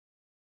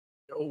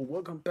Yo,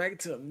 welcome back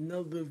to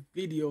another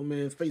video,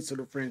 man. Face of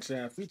the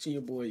franchise featuring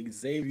your boy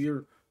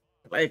Xavier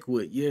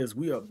Blackwood. Yes,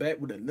 we are back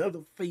with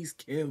another face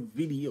cam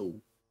video.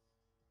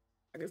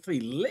 I can say,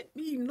 let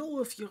me know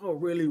if y'all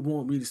really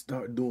want me to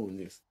start doing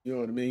this. You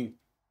know what I mean?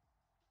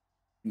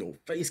 No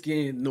face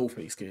cam, no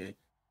face cam.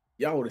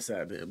 Y'all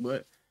decide that.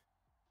 But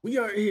we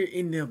are here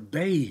in the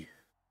Bay,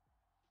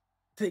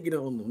 taking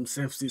on them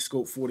San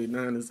Francisco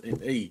 49ers.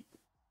 And hey,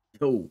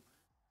 yo,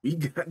 we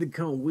got to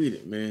come with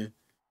it, man.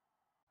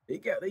 They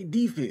got a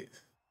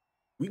defense.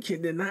 We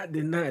cannot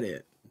deny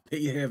that.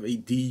 They have a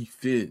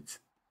defense.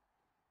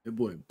 That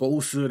boy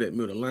Bosa, that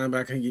middle linebacker,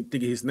 I can't even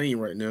think of his name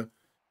right now.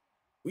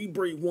 We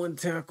break one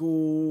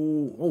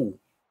tackle. Oh,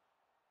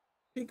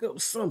 pick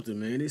up something,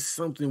 man. It's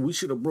something. We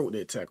should have broke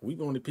that tackle. We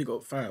going to pick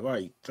up 5. All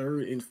right,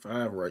 3rd and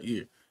 5 right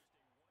here.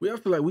 I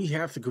feel like we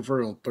have to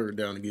convert on 3rd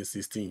down against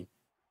this team.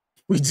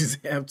 We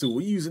just have to.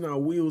 We're using our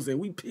wheels and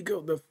we pick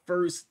up the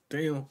 1st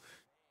down.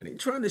 And they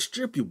trying to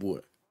strip you, boy.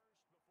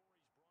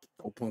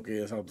 Oh, punk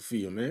ass off the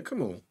field, man.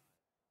 Come on.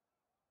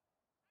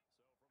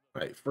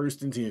 All right,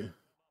 1st and 10.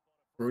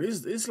 Bro,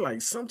 it's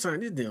like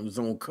sometimes this damn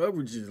zone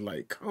coverage is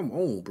like, come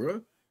on,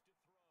 bro.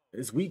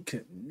 As we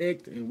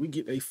connect and we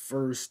get a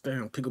 1st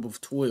down, pick up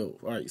of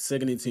 12. All right,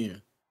 2nd and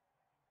 10.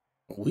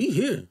 We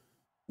here.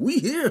 We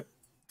here.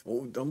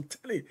 I'm telling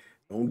you,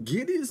 don't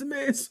get this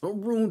man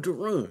some room to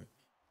run.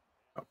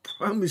 I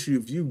promise you,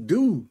 if you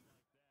do,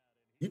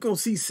 you're going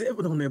to see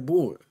 7 on that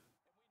board.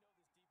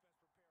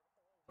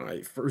 All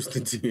right, 1st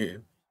and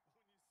 10.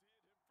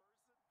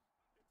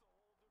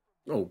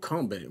 Oh,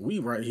 comeback. We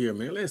right here,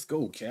 man. Let's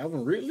go,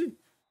 Calvin. Really?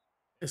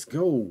 Let's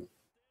go.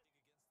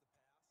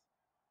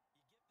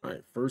 All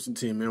right, 1st and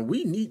 10, man.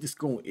 We need to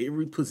score on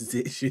every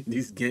possession in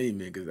this game,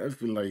 man, because I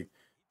feel like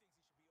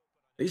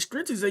they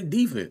stretches their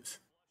defense.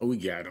 Oh, we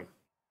got him.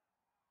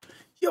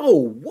 Yo,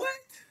 what?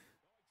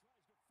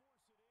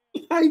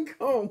 Like,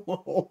 come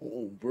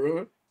on,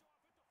 bro.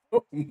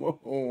 Come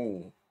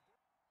on.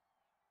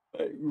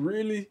 Like,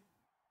 really?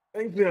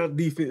 Thankfully, our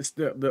defense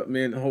stepped up,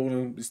 man,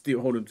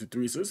 still hold them to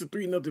 3. So it's a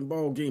 3-0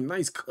 ball game.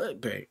 Nice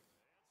cutback.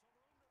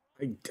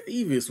 Like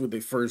Davis with a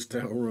 1st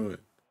down run.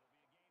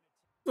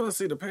 So I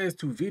say the past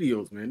 2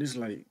 videos, man, it's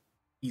like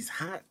he's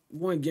hot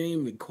one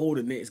game and cold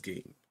the next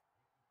game.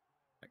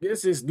 I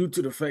guess it's due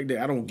to the fact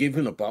that I don't give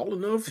him the ball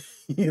enough.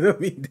 You know what I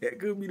mean? That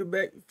could be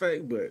the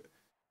fact, but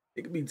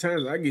it could be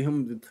times I get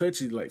him to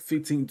touch it like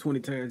 15, 20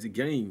 times a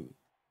game.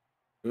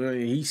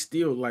 And he's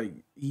still like,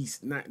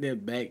 he's not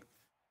that back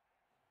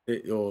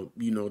that, or,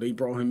 they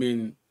brought him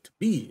in to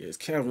be, as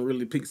Calvin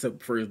really picks up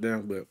the 1st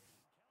down, but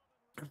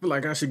I feel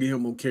like I should give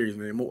him more carries,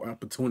 man, more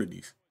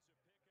opportunities.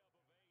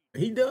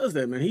 He does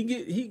that, man. He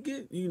get,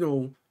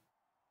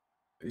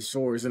 as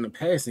far as in the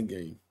passing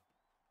game.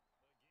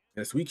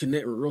 As we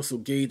connect with Russell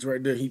Gage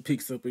right there, he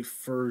picks up a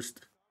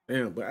 1st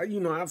down. But I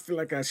feel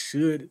like I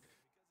should,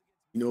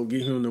 give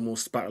him the more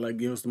spotlight,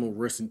 give him some more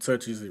rushing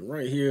touches. And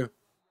right here,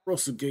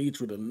 Russell Gage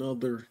with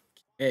another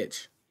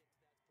catch.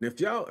 And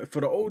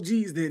for the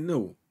OGs that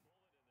know,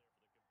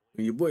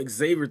 when your boy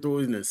Xavier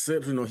throws an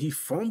interception or he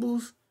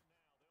fumbles,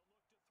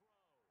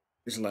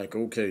 it's like,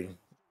 okay,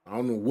 I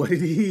don't know what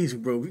it is,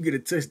 bro. We get a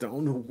touchdown, I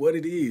don't know what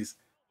it is.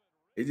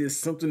 It's just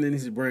something in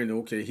his brain.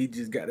 Okay, he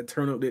just got to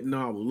turn up that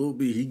knob a little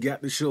bit. He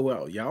got to show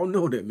out. Y'all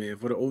know that, man,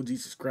 for the OG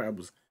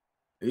subscribers.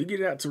 They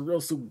get out to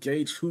Russell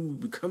Gage, who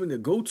becoming the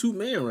go-to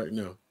man right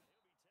now.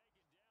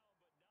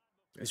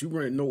 As you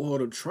run no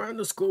harder, trying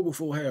to score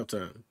before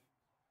halftime.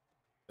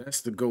 That's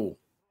the goal.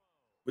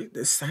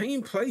 The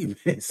same play,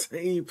 man.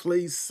 Same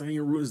play,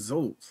 same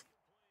results.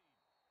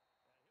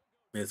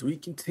 As we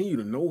continue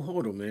to no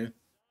huddle, man.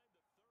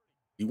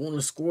 You want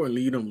to score and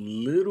lead them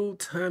little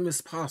time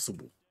as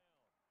possible.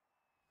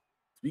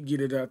 We get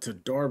it out to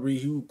Darby,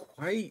 who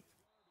quite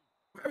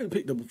probably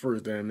picked up a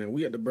 1st down, man.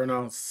 We had to burn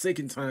out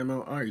 2nd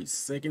timeout. All right,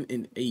 2nd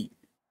and 8.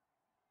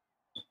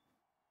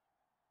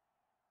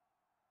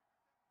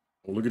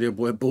 Oh, look at that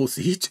boy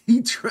Bosa.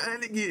 He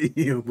trying to get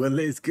him, but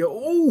let's go.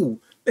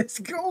 Oh, let's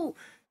go.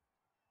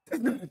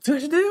 That's not a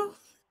touchdown.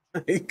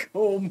 Like,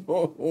 come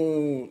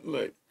on.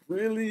 Like,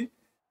 really?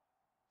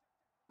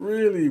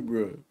 Really,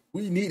 bro.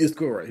 We need to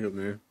score right here,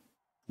 man.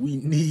 We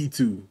need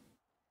to.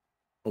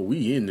 Oh,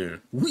 we in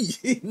there. We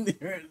in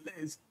there.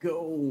 Let's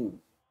go.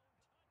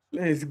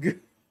 Let's go.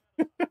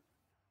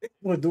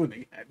 What doing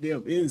the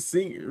goddamn in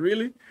sync?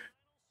 Really?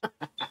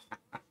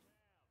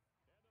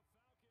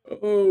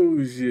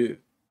 Oh shit.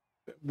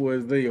 That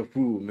boy's they a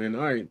fool, man.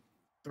 All right.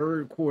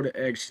 3rd quarter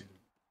action.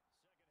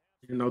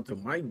 To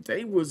Mike,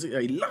 they was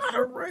a lot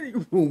of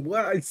running room.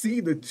 Well, I see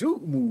the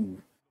juke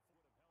move.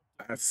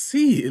 I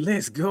see it.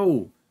 Let's go.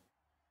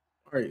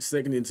 All right,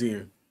 2nd and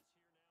 10.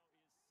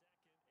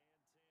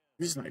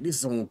 It's like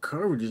this zone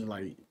coverage is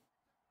like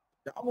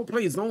y'all gonna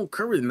play zone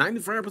coverage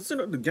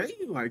 95% of the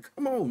game. Like,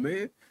 come on,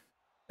 man.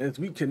 As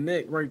we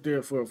connect right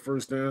there for a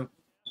 1st down.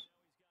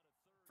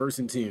 1st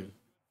and 10.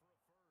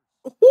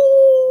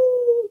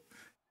 Ooh,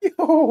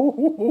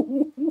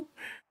 yo.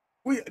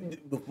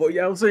 Before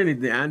y'all say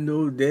anything, I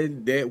know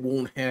that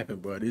won't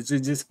happen, but it's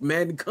just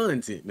Madden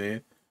content,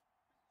 man.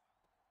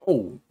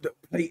 Oh,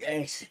 play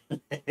action.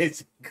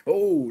 Let's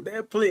go.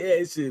 That play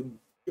action,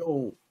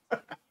 yo.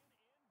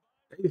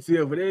 They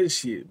feel for that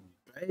shit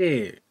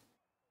bad.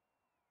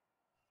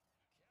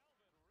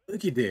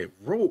 Look at that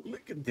rope.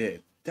 Look at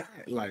that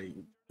dot. Like,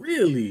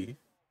 really?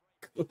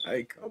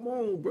 Like, come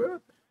on,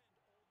 bro.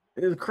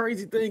 And the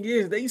crazy thing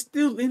is, they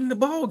still in the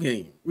ball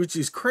game, which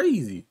is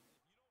crazy.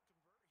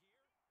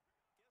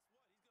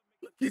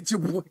 Look at your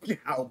boy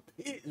Kyle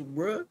Pitts,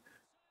 bro.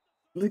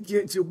 Look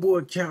at your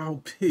boy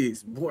Kyle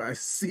Pitts. Boy, I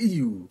see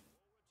you.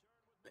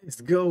 Let's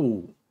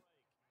go.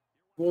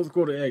 Fourth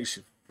quarter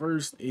action.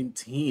 1st and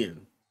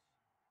 10.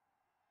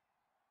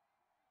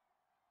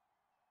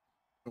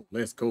 Oh,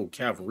 let's go,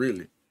 Calvin.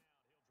 Really?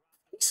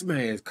 Face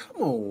mask.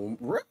 Come on,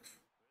 ref.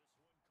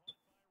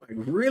 Like,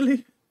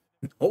 really?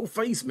 Whole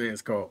face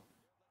mask call.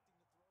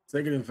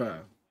 2nd and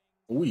 5.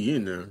 We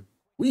in there.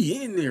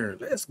 We in there.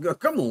 Let's go.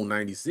 Come on,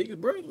 96,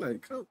 bro.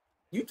 Like, come.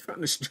 You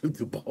trying to strip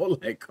the ball?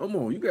 Like, come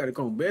on. You got to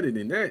come better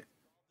than that.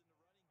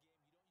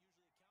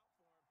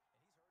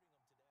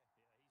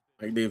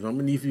 Like, Dave, I'm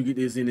gonna need for you to get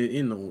this in the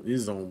end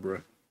zone, bro.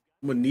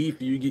 I'm gonna need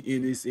for you to get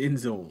in this end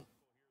zone.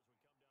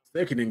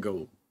 2nd and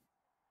goal.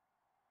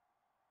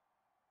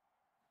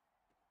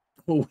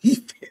 Oh, he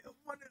fell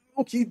for the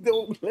okie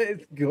doke.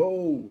 Let's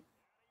go.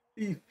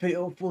 He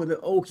fell for the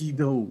okie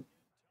doke.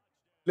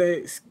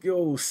 Let's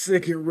go.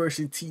 2nd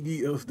rushing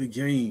TD of the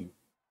game.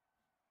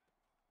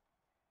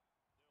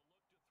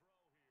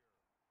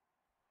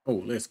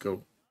 Oh, let's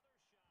go.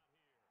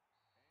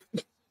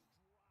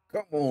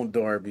 Come on,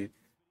 Darby.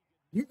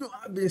 You know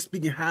I've been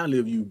speaking highly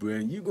of you, bro.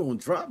 And you gonna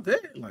drop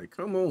that? Like,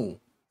 come on.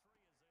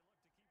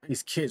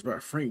 Nice catch by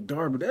Frank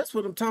Darby. That's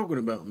what I'm talking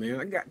about, man.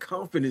 I got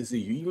confidence in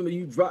you. Even though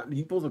you dropped, you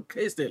supposed to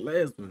catch that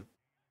last one.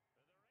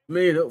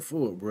 Made up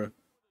for it, bro.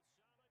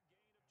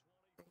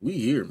 We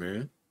here,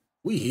 man.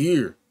 We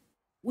here.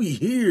 We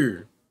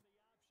here.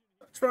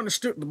 I'm trying to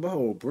strip the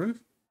ball, bro.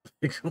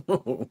 Come on.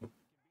 All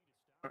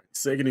right,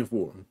 2nd and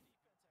 4.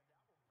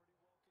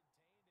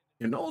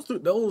 And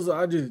those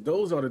are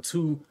the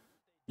two.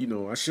 You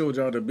know, I showed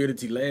y'all the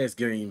ability last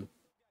game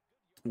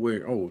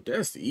where, oh,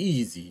 that's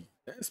easy.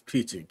 That's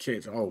pitch and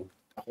catch all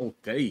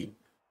day.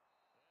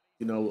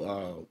 You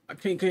know, I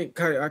can't think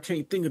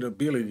of the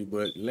ability,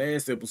 but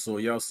last episode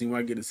y'all seen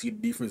when I get to see the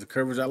defensive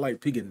coverage. I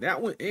like picking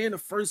that one and the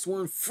first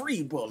one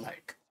free, bro.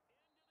 Like,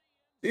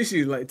 this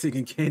shit is like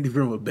taking candy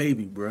from a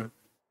baby, bro.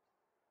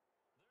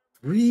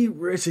 3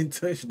 rushing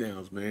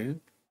touchdowns, man.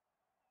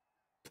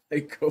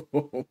 Like, come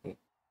on.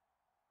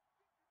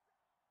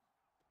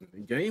 The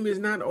game is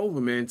not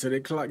over, man, until the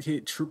clock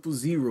hit triple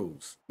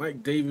zeros.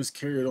 Mike Davis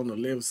carried on the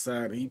left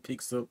side, and he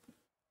picks up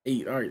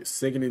 8. All right,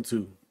 2nd and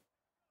 2.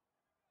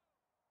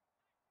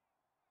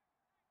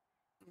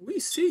 We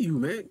see you,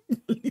 man.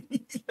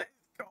 Let's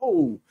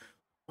go.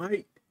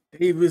 Mike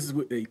Davis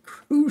with a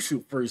crucial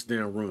 1st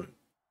down run.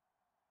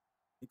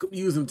 He could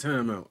use some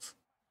timeouts.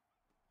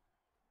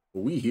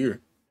 But we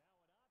here.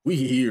 We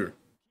here.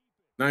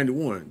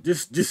 91.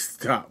 Just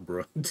stop,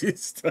 bro.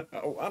 Just stop.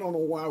 I don't know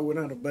why I went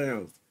out of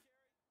bounds.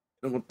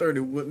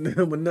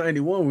 Number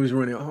 91 was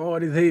running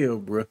hard as hell,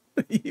 bro.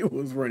 He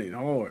was running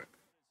hard.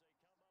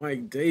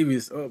 Mike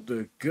Davis up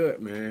the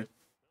gut, man.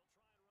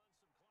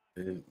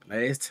 And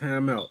last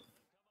time out.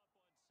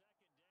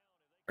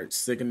 All right,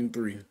 2nd and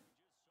 3.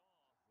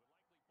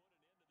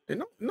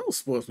 And no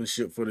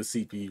sportsmanship for the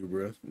CPU,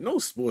 bro. No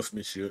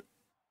sportsmanship.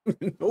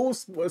 No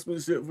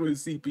sportsmanship for the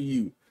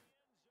CPU.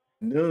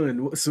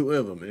 None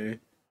whatsoever, man.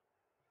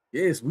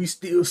 Yes, we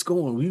still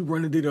scoring. We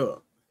running it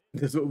up.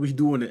 That's what we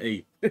do in the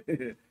A.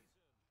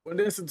 Well,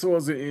 that's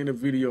towards the end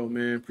of the video,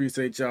 man.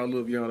 Appreciate y'all.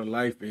 Love y'all to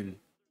life. And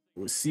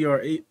with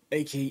CR8,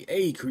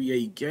 aka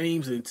Create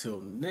Games.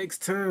 Until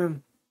next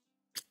time,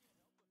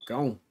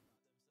 gone.